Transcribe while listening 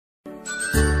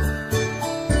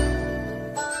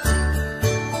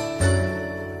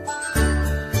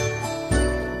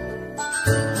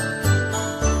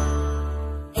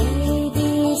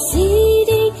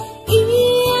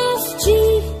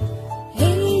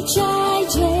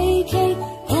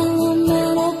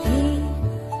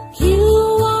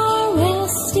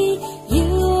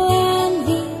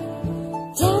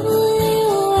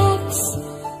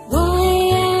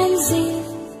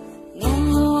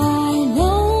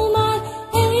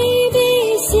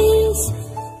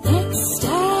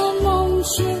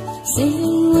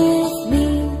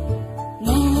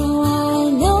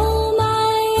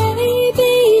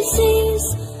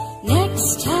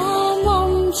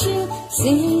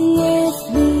sing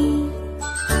with me.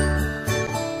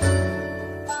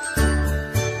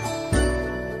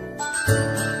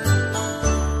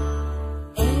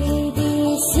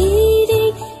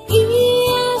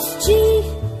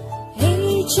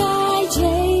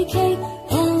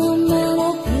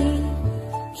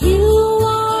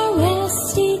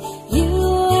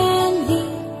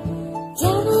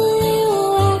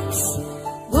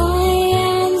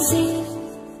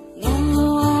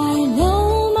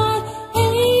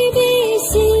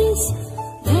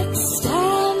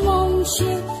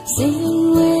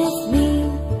 Sing with me.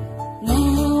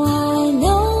 Now I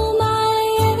know my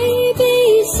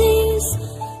ABCs.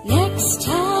 Next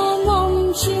time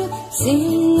won't you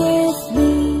sing with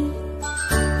me?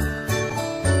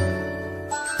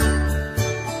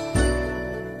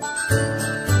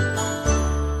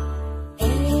 A,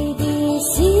 B,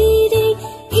 C, D,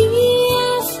 E,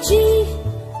 F, G,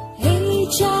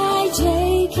 H, I, J,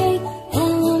 K,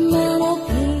 L, M, N, O,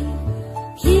 P,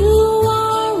 Q,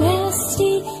 R, S, T,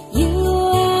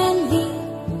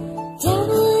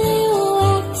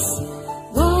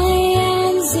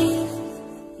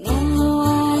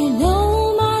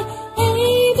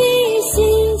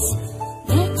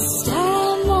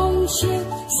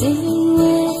 sing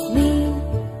with me.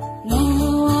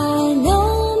 Now I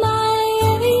know my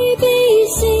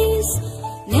ABCs.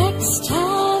 Next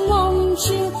time won't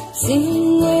you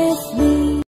sing with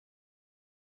me?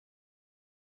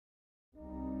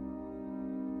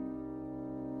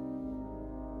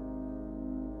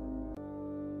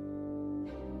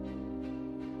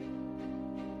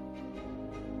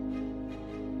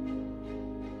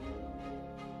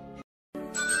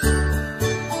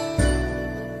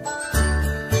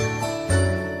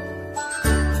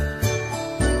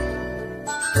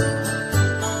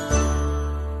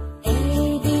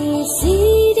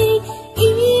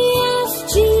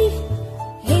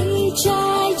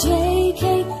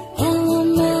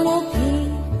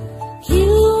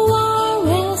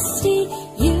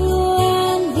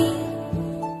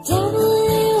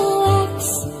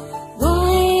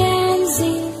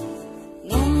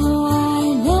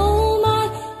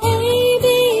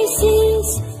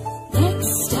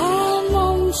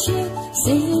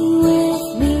 Sing